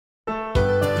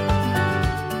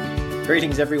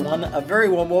Greetings, everyone. A very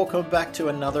warm welcome back to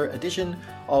another edition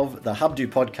of the HubDo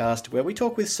podcast, where we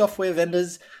talk with software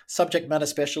vendors, subject matter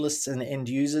specialists, and end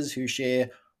users who share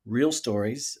real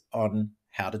stories on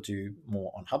how to do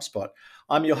more on HubSpot.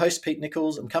 I'm your host, Pete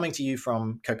Nichols. I'm coming to you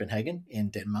from Copenhagen in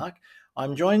Denmark.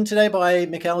 I'm joined today by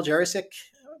Michael Jarosik.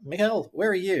 Michael,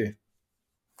 where are you?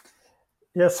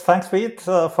 Yes, thanks, Pete,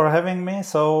 for having me.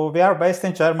 So we are based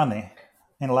in Germany,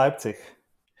 in Leipzig.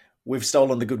 We've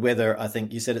stolen the good weather. I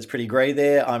think you said it's pretty grey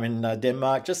there. I'm in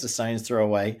Denmark, just a stone's throw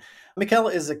away. Michael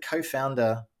is a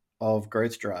co-founder of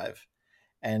GrowthDrive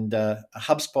and a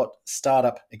HubSpot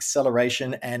startup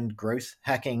acceleration and growth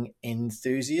hacking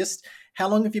enthusiast. How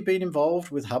long have you been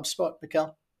involved with HubSpot,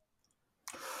 Michael?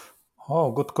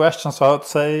 Oh, good question. So I would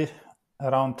say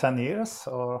around 10 years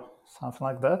or something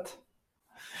like that.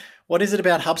 What is it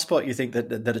about HubSpot you think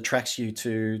that attracts you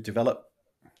to develop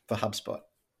for HubSpot?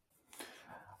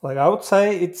 Like I would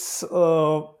say it's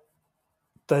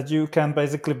that you can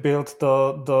basically build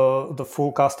the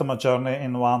full customer journey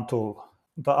in one tool.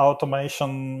 The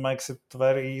automation makes it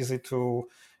very easy to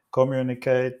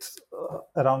communicate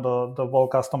around the whole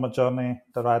customer journey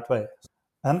the right way.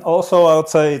 And also I would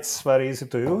say it's very easy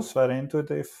to use, very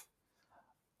intuitive.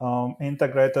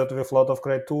 Integrated with a lot of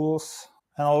great tools,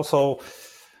 and also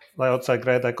I would say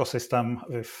great ecosystem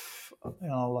with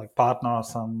like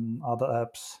partners and other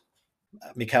apps.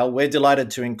 Michael, we're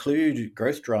delighted to include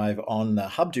GrowthDrive on the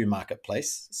HubDo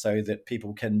marketplace so that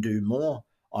people can do more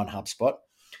on HubSpot.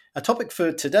 Our topic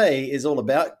for today is all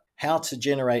about how to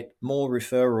generate more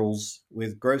referrals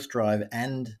with GrowthDrive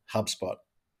and HubSpot.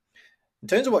 In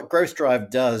terms of what GrowthDrive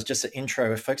does, just an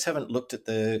intro, if folks haven't looked at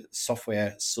the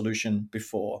software solution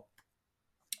before,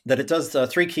 that it does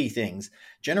three key things: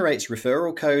 generates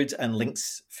referral codes and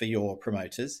links for your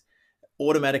promoters,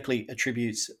 automatically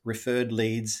attributes referred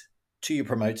leads to your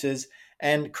promoters,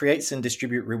 and creates and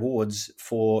distribute rewards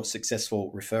for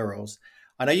successful referrals.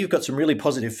 I know you've got some really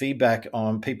positive feedback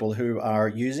on people who are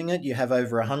using it. You have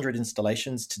over 100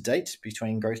 installations to date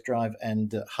between GrowthDrive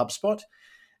and HubSpot.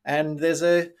 And there's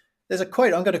a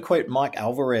quote. I'm going to quote Mike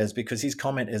Alvarez because his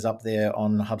comment is up there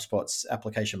on HubSpot's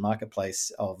application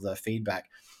marketplace of the feedback.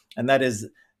 And that is,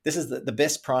 this is the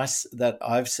best price that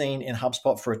I've seen in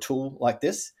HubSpot for a tool like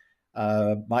this.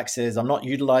 Mike says, I'm not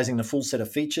utilizing the full set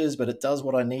of features, but it does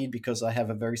what I need because I have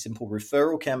a very simple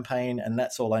referral campaign and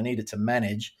that's all I needed to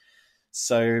manage.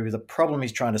 So the problem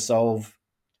he's trying to solve: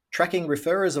 tracking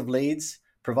referrers of leads,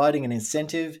 providing an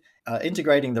incentive,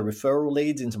 integrating the referral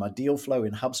leads into my deal flow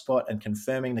in HubSpot, and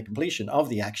confirming the completion of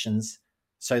the actions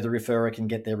so the referrer can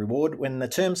get their reward when the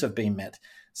terms have been met.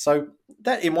 So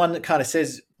that in one that kind of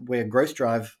says where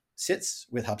GrowthDrive sits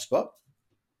with HubSpot.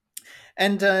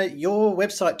 And your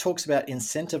website talks about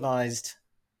incentivized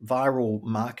viral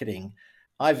marketing,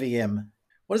 IVM.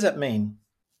 What does that mean?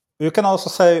 You can also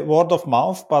say word of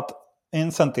mouth, but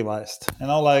incentivized.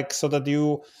 Like so that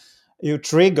you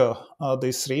trigger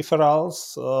these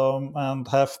referrals and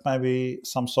have maybe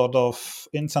some sort of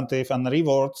incentive and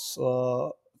rewards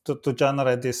to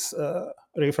generate this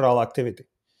referral activity.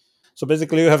 So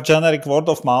basically, you have generic word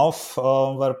of mouth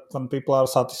where when people are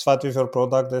satisfied with your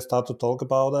product, they start to talk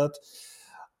about it.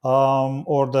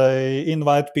 Or they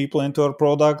invite people into your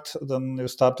product, then you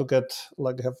start to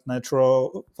have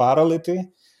natural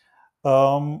virality.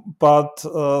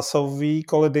 So we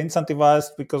call it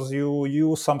incentivized because you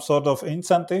use some sort of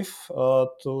incentive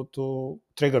to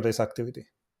trigger this activity.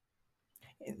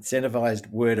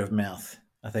 Incentivized word of mouth.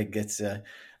 I think that's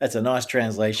a nice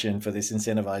translation for this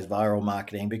incentivized viral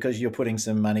marketing, because you're putting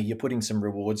some money, you're putting some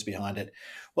rewards behind it.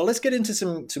 Well, let's get into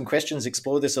some questions,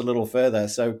 explore this a little further.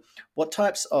 So what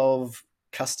types of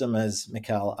customers,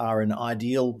 Mikhail, are an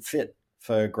ideal fit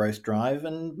for GrowthDrive,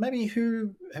 and maybe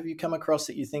who have you come across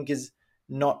that you think is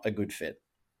not a good fit?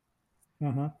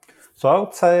 Mm-hmm. So I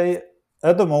would say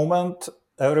at the moment,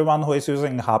 everyone who is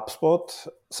using HubSpot,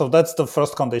 so that's the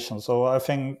first condition. So I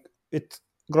think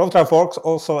GrowthDrive works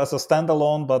also as a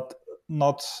standalone, but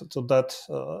not to that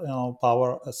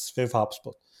power as with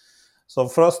HubSpot. So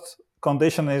first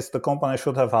condition is the company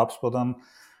should have HubSpot, and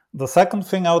the second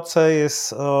thing I would say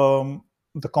is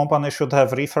the company should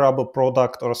have referable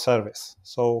product or service.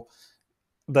 So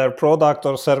their product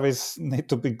or service need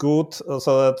to be good so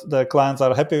that their clients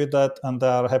are happy with that and they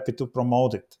are happy to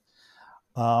promote it.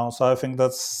 So I think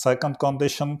that's second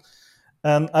condition,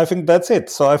 and I think that's it.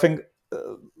 So I think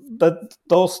that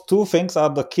those two things are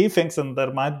the key things, and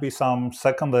there might be some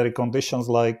secondary conditions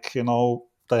like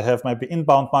they have maybe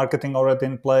inbound marketing already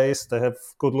in place, they have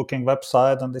good looking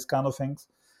website and these kind of things.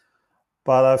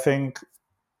 But I think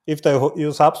if they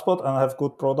use HubSpot and have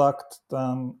good product,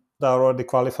 then they're already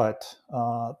qualified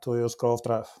to use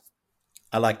GrowthDrive.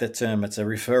 I like that term. It's a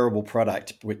referable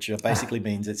product, which basically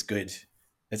means it's good.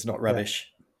 It's not Yeah,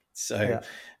 rubbish. So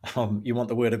yeah. you want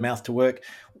the word of mouth to work.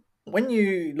 When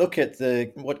you look at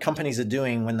what companies are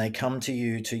doing when they come to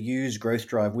you to use Growth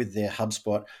Drive with their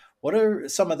HubSpot, what are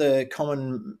some of the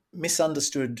common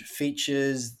misunderstood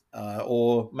features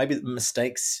or maybe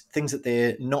mistakes, things that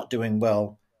they're not doing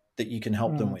well that you can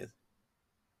help them Mm. with?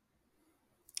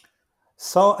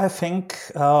 So I think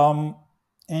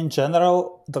in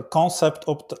general, the concept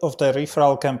of the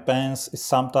referral campaigns is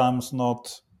sometimes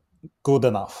not good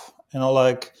enough.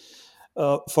 Like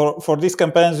for these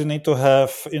campaigns, you need to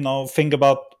have think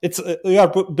about it's you are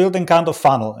building kind of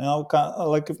funnel.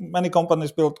 Like many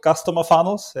companies build customer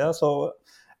funnels. Yeah, so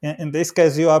in this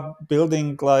case, you are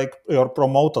building like your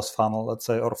promoters funnel, let's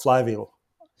say, or flywheel,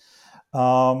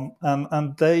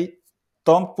 and they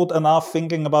don't put enough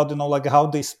thinking about like how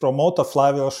this promoter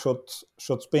flywheel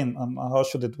should spin and how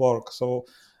should it work. So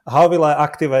how will I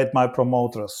activate my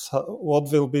promoters?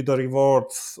 What will be the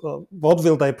rewards? What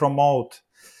will they promote?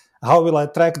 How will I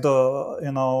track the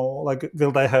like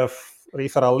will they have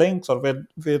referral links or will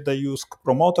they use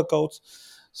promoter codes?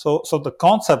 So the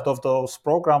concept of those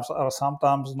programs are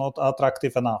sometimes not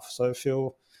attractive enough. So if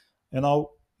you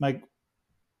make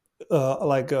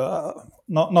like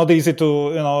not easy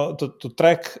to to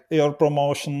track your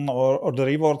promotion, or the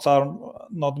rewards are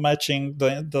not matching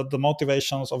the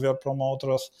motivations of your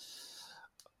promoters,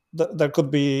 there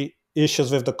could be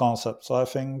issues with the concept. So I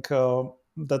think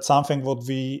that's something what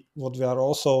we are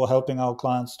also helping our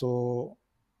clients to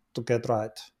get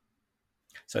right.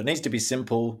 So it needs to be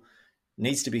simple,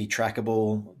 needs to be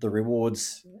trackable. The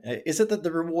rewards, is it that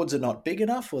the rewards are not big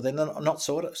enough, or they're not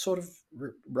sort of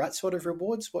right sort of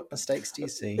rewards? What mistakes do you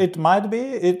see? It might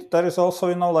be. There is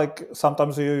also like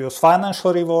sometimes you use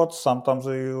financial rewards, sometimes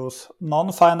you use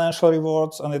non-financial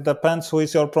rewards, and it depends who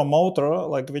is your promoter.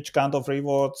 Like which kind of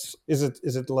rewards is it?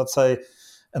 Is it, let's say,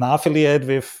 an affiliate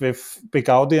with big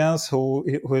audience who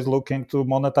is looking to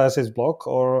monetize his blog,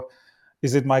 or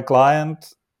is it my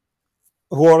client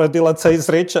who already, let's say, is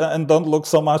rich and don't look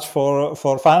so much for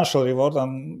financial reward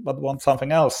and but want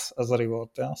something else as a reward?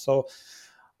 Yeah. So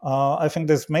I think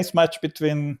this mismatch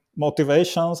between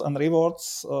motivations and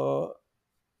rewards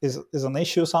is an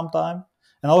issue sometimes,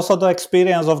 and also the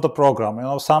experience of the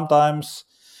program. Sometimes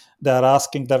they are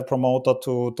asking their promoter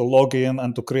to log in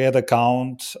and to create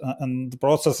account, and the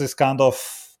process is kind of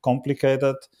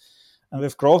complicated. And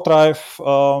with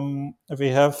GrowthDrive, we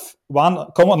have one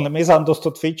commonly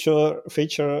misunderstood feature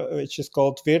which is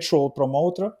called virtual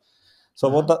promoter. So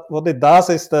Uh-huh. what it does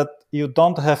is that you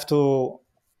don't have to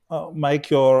make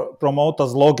your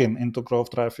promoters login into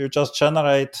GrowthDrive. You just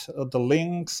generate the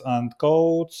links and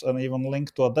codes and even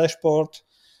link to a dashboard,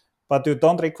 but you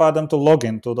don't require them to log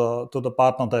in to the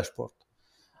partner dashboard.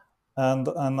 And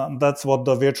that's what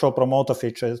the virtual promoter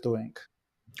feature is doing.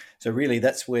 So really,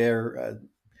 that's where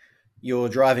you're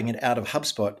driving it out of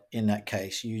HubSpot. In that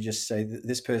case, you just say that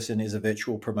this person is a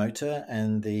virtual promoter,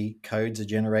 and the codes are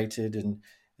generated, and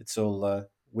it's all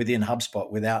within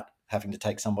HubSpot without having to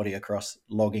take somebody across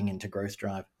logging into Growth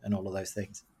Drive and all of those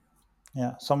things.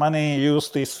 Yeah. So many use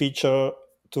this feature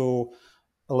to,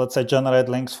 let's say, generate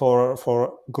links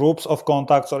for groups of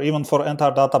contacts or even for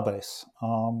entire database,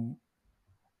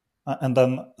 and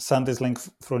then send this link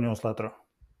through newsletter,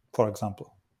 for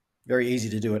example. Very easy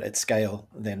to do it at scale,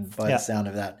 then, by the Yeah. sound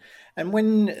of that. And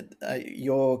when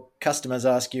your customers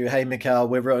ask you, "Hey, Mikhail,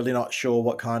 we're really not sure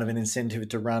what kind of an incentive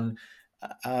to run,"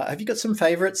 have you got some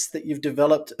favorites that you've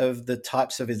developed of the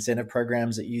types of incentive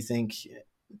programs that you think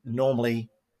normally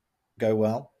go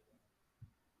well?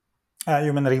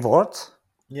 You mean rewards?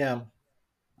 Yeah.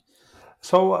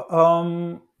 So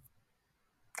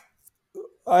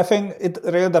I think it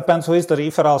really depends who is the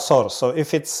referral source. So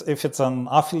if it's an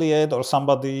affiliate or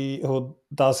somebody who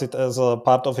does it as a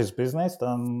part of his business,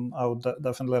 then I would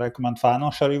definitely recommend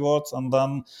financial rewards. And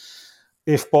then,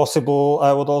 if possible,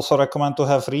 I would also recommend to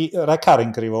have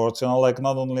recurring rewards. Like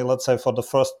not only, let's say, for the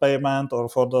first payment or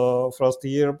for the first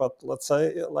year, but let's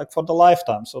say like for the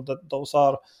lifetime. So that those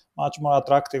are much more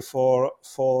attractive for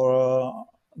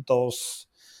those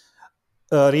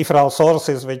referral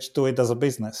sources which do it as a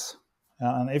business.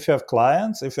 And if you have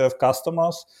clients, if you have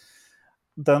customers,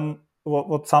 then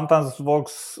what sometimes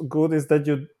works good is that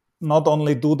you not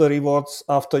only do the rewards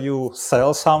after you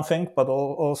sell something, but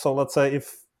also, let's say,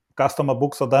 if customer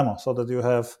books a demo, so that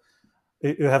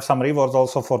you have some rewards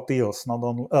also for deals, not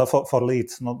only for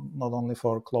leads, not only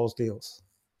for closed deals.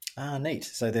 Ah, neat.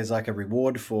 So there's like a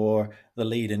reward for the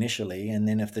lead initially, and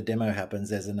then if the demo happens,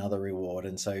 there's another reward.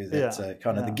 And so that's Yeah,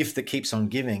 kind of the yeah, gift that keeps on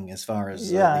giving as far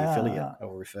as yeah, the yeah, affiliate yeah.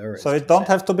 or referrer So is it don't concerned.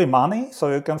 have to be money.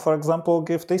 So you can, for example,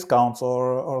 give discounts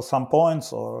or some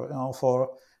points, or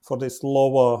for these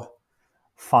lower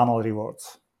funnel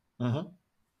rewards. Hmm.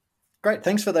 Great,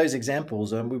 thanks for those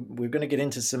examples. We're going to get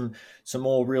into some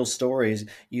more real stories.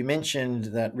 You mentioned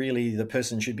that really the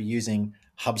person should be using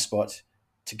HubSpot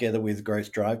together with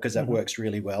GrowthDrive because that Mhm. works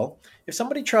really well. If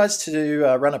somebody tries to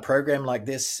run a program like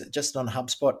this just on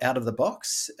HubSpot out of the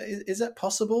box, is that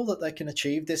possible that they can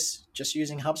achieve this just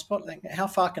using HubSpot? Like, how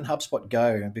far can HubSpot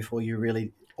go before you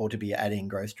really ought to be adding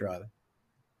GrowthDrive?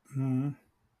 Mm.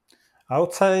 I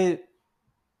would say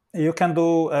you can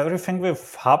do everything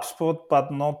with HubSpot,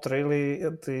 but not really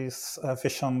this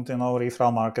efficient,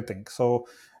 referral marketing. So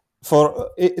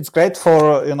it's great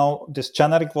for this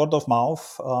generic word of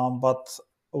mouth, but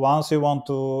once you want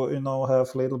to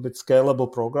have a little bit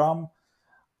scalable program,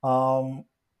 um,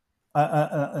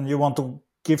 and you want to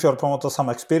give your promoter some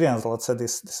experience, let's say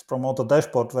this promoter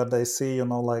dashboard where they see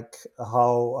like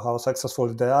how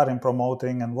successful they are in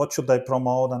promoting and what should they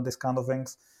promote and these kind of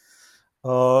things,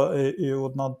 you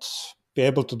would not be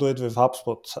able to do it with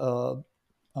HubSpot.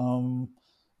 Um,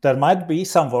 there might be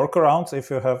some workarounds if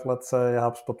you have, let's say,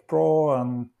 HubSpot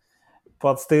Pro,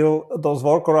 but still those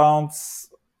workarounds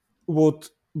would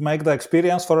make the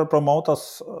experience for the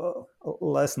promoters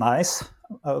less nice,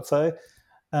 I would say.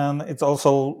 And it's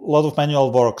also a lot of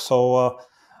manual work. So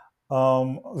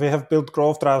we have built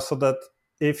GrowthDrive so that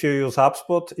if you use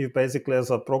HubSpot, you basically,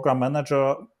 as a program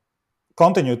manager,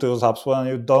 continue to use HubSpot and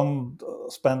you don't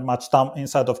spend much time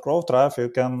inside of GrowthDrive. You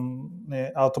can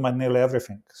automate nearly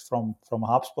everything from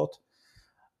HubSpot.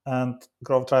 And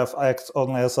GrowthDrive acts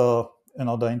only as the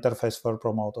interface for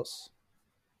promoters.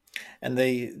 And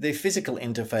the physical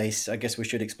interface, I guess we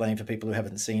should explain for people who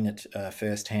haven't seen it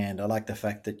firsthand. I like the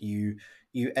fact that you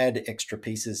add extra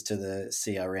pieces to the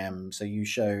CRM, so you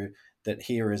show that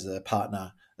here is a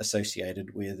partner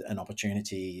associated with an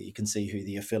opportunity. You can see who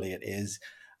the affiliate is.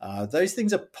 Those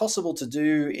things are possible to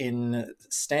do in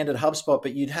standard HubSpot,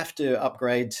 but you'd have to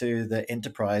upgrade to the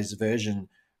enterprise version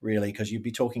really, because you'd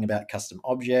be talking about custom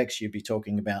objects. You'd be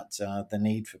talking about the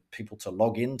need for people to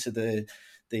log into the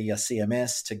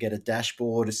CMS to get a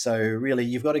dashboard. So really,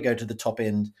 you've got to go to the top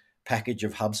end package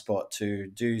of HubSpot to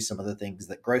do some of the things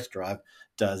that GrowthDrive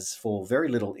does for very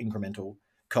little incremental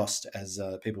cost, as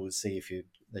people would see if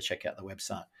they check out the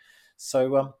website.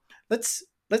 So let's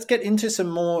get into some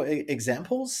more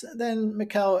examples then,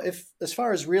 Mikhail. If as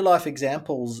far as real life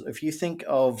examples, if you think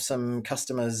of some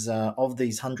customers of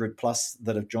these 100 plus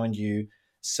that have joined you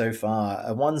so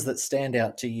far, ones that stand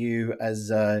out to you as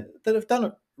that have done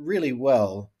it really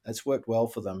well, it's worked well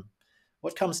for them,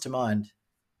 what comes to mind?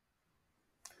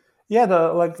 Yeah,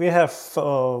 like we have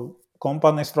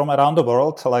companies from around the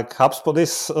world. Like HubSpot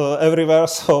is everywhere,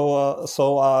 so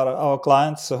are our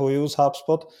clients who use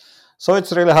HubSpot. So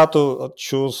it's really hard to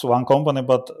choose one company.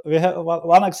 But we have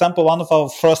one example. One of our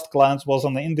first clients was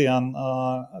an Indian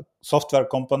software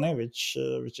company, which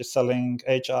is selling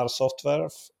HR software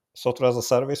as a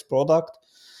service product,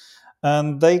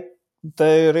 and they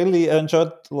really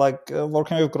enjoyed like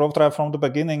working with GrowthDrive from the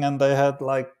beginning, and they had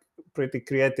like pretty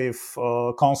creative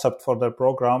concept for their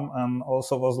program, and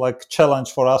also was like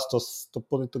challenge for us to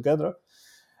put it together.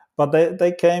 But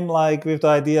they came like with the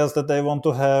ideas that they want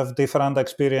to have different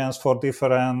experience for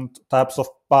different types of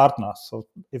partners. So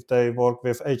if they work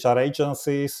with HR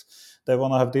agencies, they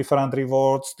want to have different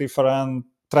rewards, different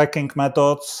tracking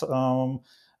methods,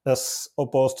 as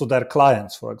opposed to their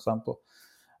clients, for example.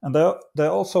 And they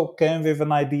also came with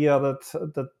an idea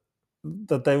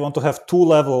that they want to have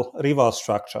two-level reward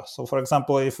structure. So, for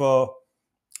example, if a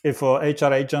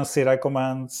HR agency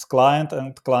recommends client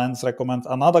and clients recommend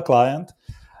another client,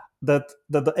 that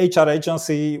the HR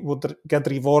agency would get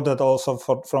rewarded also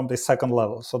from the second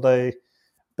level. So they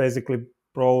basically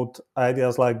brought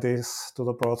ideas like this to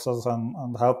the process and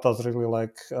helped us really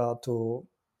like to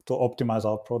optimize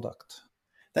our product.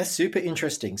 That's super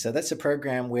interesting. So that's a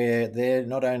program where they're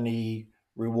not only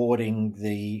rewarding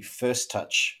the first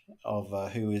touch of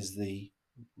who is the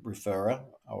referrer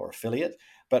or affiliate,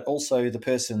 but also the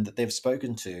person that they've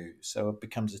spoken to. So it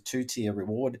becomes a two-tier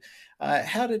reward.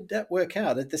 How did that work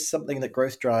out? Is this something that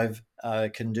GrowthDrive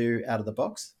can do out of the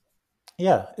box?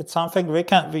 Yeah, it's something we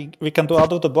can do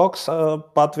out of the box,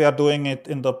 but we are doing it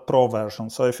in the pro version.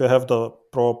 So if you have the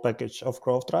pro package of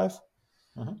GrowthDrive,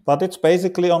 Mhm. but it's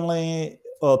basically only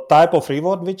a type of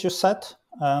reward which you set,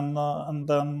 and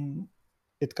then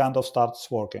it kind of starts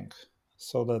working.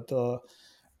 So that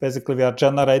basically we are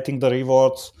generating the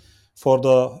rewards for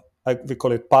the we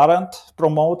call it parent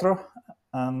promoter,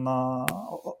 and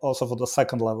also for the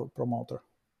second level promoter.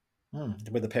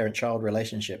 With the parent-child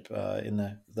relationship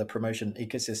in the promotion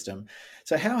ecosystem.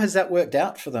 So how has that worked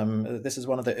out for them? This is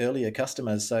one of the earlier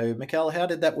customers. So, Mikhail, how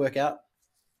did that work out?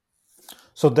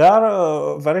 So they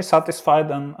are very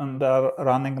satisfied, and they're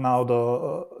running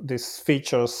now these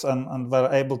features, and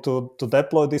we're able to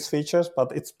deploy these features.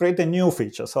 But it's pretty new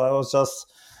feature, so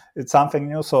it's something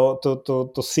new. So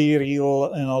to see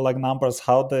real like numbers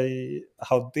how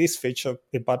this feature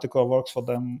in particular works for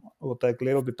them will take a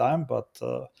little bit time, but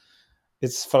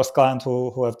it's first client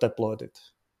who have deployed it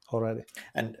already.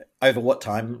 And over what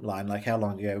timeline? Like how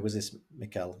long ago was this,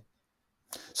 Mikhail?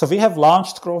 So we have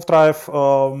launched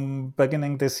GrowthDrive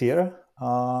beginning this year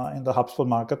in the HubSpot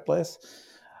marketplace,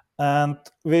 and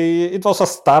it was a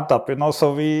startup,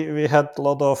 so we had a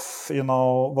lot of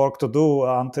work to do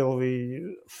until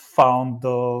we found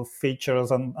the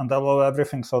features and develop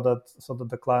everything so that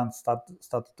the clients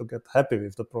started to get happy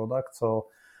with the product. So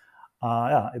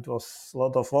it was a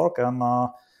lot of work, and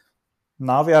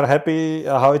now we are happy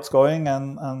how it's going,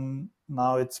 and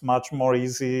now it's much more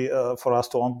easy for us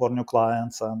to onboard new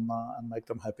clients and make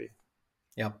them happy.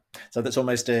 Yeah. So that's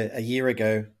almost a year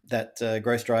ago that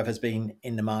GrowthDrive has been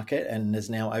in the market, and there's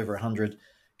now over 100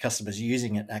 customers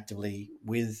using it actively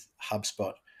with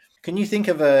HubSpot. Can you think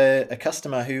of a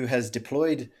customer who has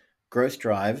deployed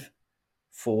GrowthDrive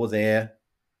for their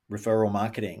referral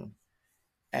marketing,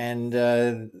 and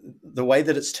the way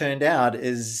that it's turned out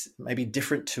is maybe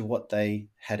different to what they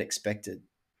had expected?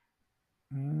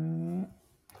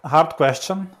 Hard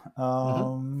question.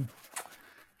 Mm-hmm.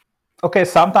 Okay,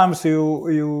 sometimes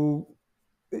you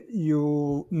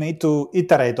need to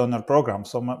iterate on your program.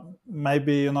 So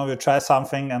maybe you try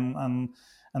something and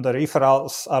the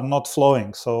referrals are not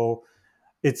flowing. So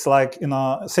it's like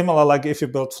similar like if you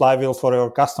build flywheel for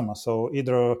your customer. So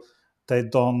either they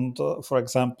don't, for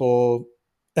example,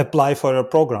 apply for your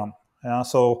program. Yeah,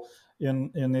 so you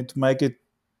need to make it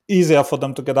easier for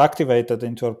them to get activated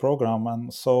into your program,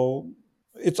 and so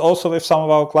it's also with some of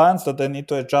our clients that they need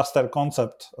to adjust their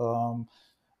concept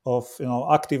of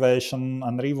activation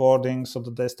and rewarding so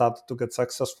that they start to get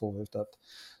successful with that.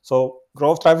 So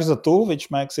GrowthDrive is a tool which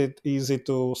makes it easy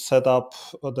to set up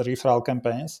the referral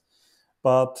campaigns,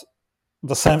 but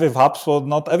the same with HubSpot.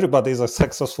 Not everybody is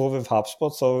successful with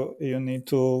HubSpot, so you need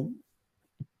to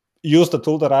use the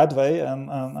tool the right way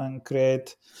and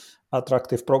create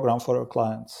attractive program for your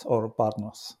clients or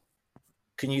partners.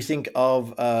 Can you think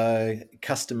of a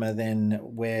customer then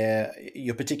where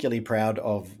you're particularly proud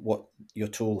of what your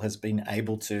tool has been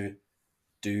able to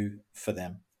do for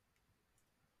them?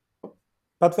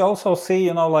 But we also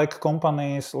see, like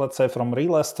companies, let's say from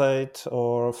real estate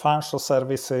or financial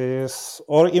services,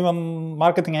 or even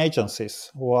marketing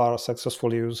agencies who are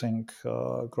successfully using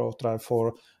GrowthDrive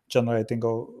for generating,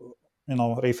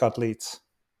 referred leads.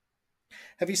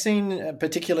 Have you seen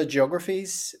particular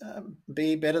geographies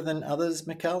be better than others,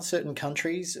 Mikhail? Certain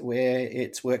countries where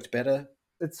it's worked better?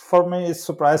 For me, it's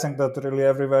surprising that really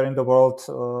everywhere in the world,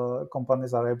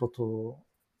 companies are able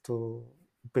to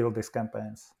build these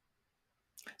campaigns.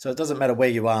 So it doesn't matter where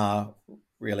you are,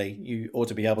 really. You ought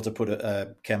to be able to put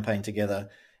a campaign together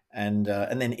and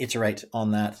then iterate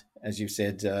on that. As you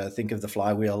said, think of the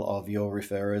flywheel of your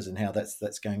referrers and how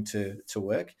that's going to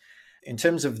work. In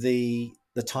terms of the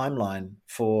timeline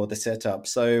for the setup,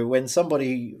 so when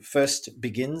somebody first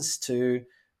begins to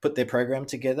put their program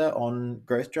together on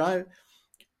GrowthDrive,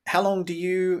 how long do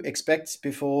you expect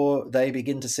before they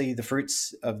begin to see the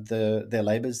fruits of their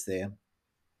labors there?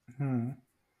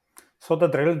 So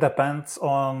that really depends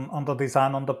on the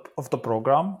design of the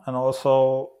program, and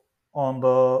also on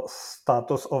the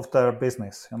status of their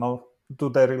business. Do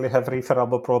they really have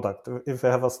referable product? If they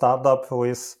have a startup who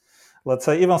is, let's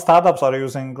say, even startups are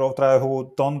using GrowthDrive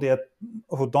who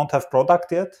don't have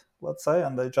product yet, let's say,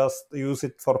 and they just use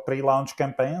it for pre-launch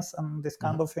campaigns and this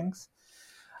kind Mm-hmm. of things.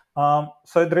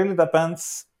 So it really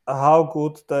depends how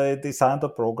good they design the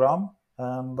program,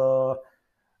 and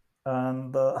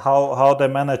how they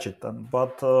manage it.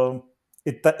 But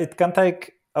it can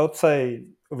take, I would say,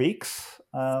 weeks,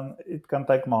 and it can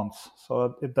take months.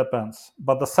 So it depends.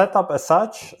 But the setup as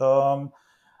such,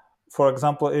 for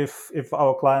example, if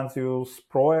our clients use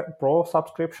pro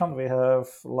subscription, we have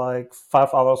like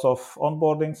 5 hours of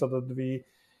onboarding, so that we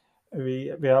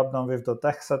help them with the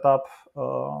tech setup,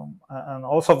 and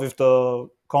also with the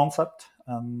concept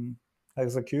and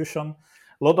execution.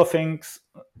 A lot of things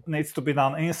needs to be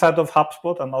done inside of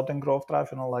HubSpot and not in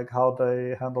GrowthDrive, like how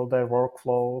they handle their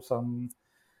workflows and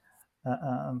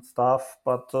stuff.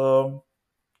 But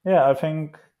I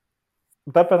think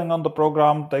depending on the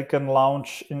program, they can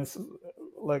launch in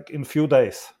like in few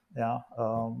days. Yeah,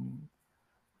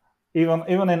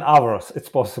 even in hours, it's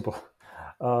possible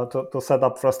to set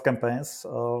up first campaigns.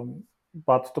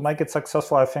 But to make it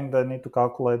successful, I think they need to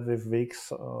calculate with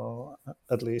weeks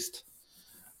at least,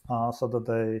 so that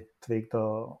they tweak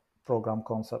the program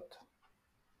concept.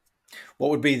 What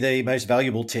would be the most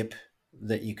valuable tip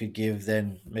that you could give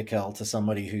then, Mikhail, to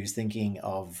somebody who's thinking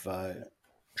of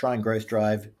trying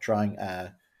GrowthDrive, trying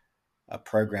a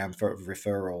program for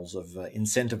referrals, of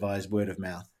incentivized word of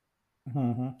mouth?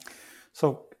 Mm-hmm.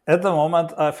 So at the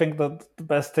moment, I think that the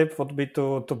best tip would be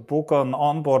to book an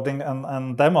onboarding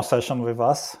and demo session with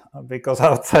us, because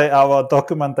I would say our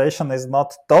documentation is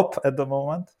not top at the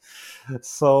moment.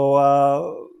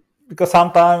 So because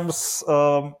sometimes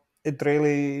it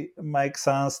really makes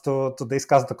sense to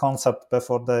discuss the concept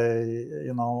before they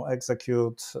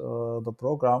execute the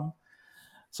program.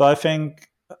 So I think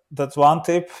that's one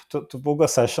tip, to book a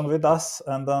session with us.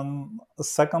 And then a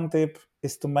second tip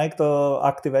is to make the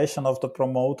activation of the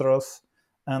promoters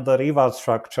and the reward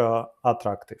structure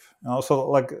attractive. So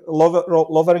like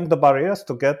lowering the barriers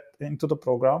to get into the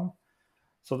program.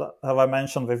 So that, have I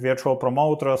mentioned, with virtual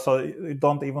promoters, so you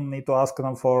don't even need to ask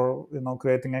them for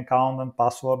creating an account and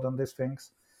password and these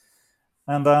things.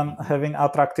 And then having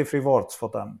attractive rewards for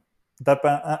them.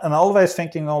 And always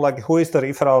thinking, like, who is the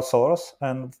referral source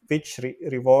and which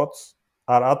rewards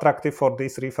are attractive for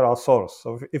this referral source.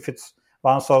 So if it's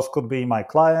one source, could be my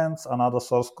clients, another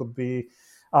source could be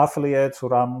affiliates who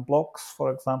run blogs,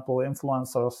 for example,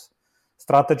 influencers,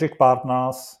 strategic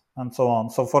partners, and so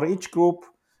on. So for each group,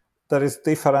 there is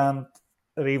different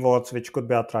rewards which could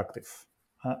be attractive.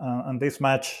 And this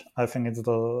match, I think, it's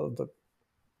the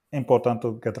important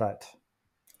to get right.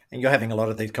 And you're having a lot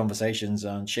of these conversations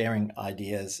on sharing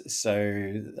ideas. So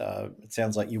it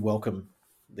sounds like you welcome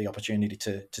the opportunity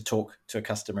to talk to a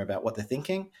customer about what they're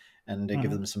thinking and to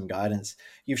give them some guidance.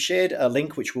 You've shared a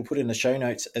link, which we'll put in the show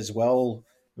notes as well,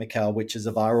 Mikhail, which is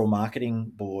a viral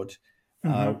marketing board.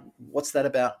 What's that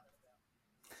about?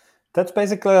 That's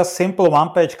basically a simple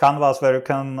one-page canvas where you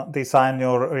can design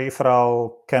your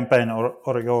referral campaign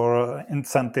or your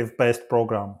incentive-based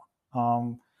program.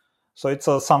 So it's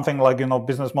something like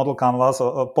business model canvas,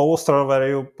 a poster where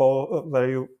you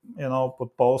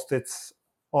put post-its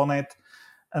on it,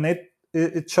 and it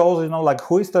shows like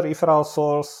who is the referral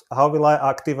source, how will I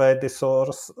activate the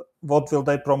source, what will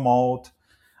they promote,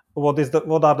 what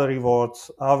are the rewards,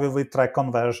 how will we track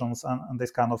conversions, and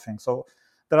this kind of thing. So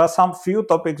there are some few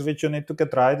topics which you need to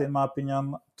get right, in my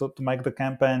opinion, to make the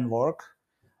campaign work.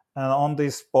 And on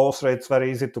this poster, it's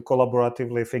very easy to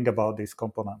collaboratively think about these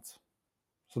components.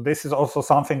 So this is also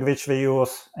something which we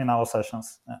use in our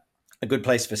sessions. Yeah. A good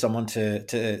place for someone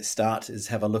to start is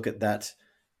have a look at that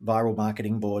viral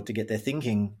marketing board to get their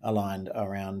thinking aligned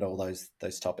around all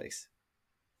those topics.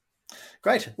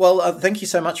 Great. Well, thank you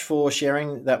so much for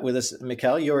sharing that with us,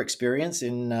 Mikhail, your experience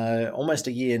in almost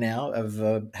a year now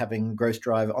of having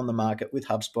GrowthDrive on the market with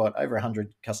HubSpot, over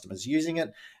 100 customers using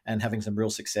it and having some real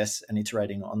success and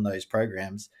iterating on those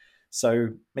programs. So,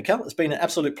 Mikhail, it's been an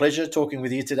absolute pleasure talking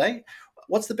with you today.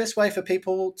 What's the best way for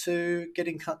people to get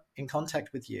in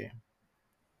contact with you?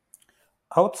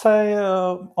 I would say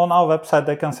on our website,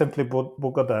 they can simply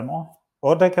book a demo,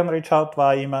 or they can reach out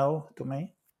via email to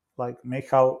me, like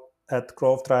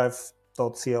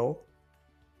michal@growthdrive.co,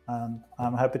 and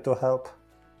I'm happy to help.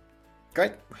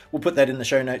 Great. We'll put that in the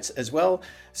show notes as well.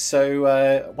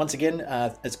 So once again,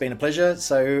 it's been a pleasure.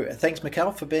 So thanks,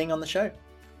 Mikhail, for being on the show.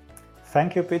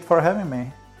 Thank you, Pete, for having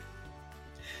me.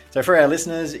 So for our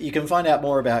listeners, you can find out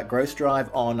more about GrowthDrive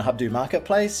on Hubdo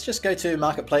Marketplace. Just go to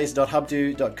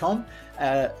marketplace.hubdo.com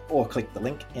or click the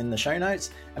link in the show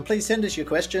notes. And please send us your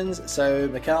questions so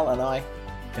Mikhail and I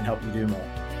can help you do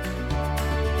more.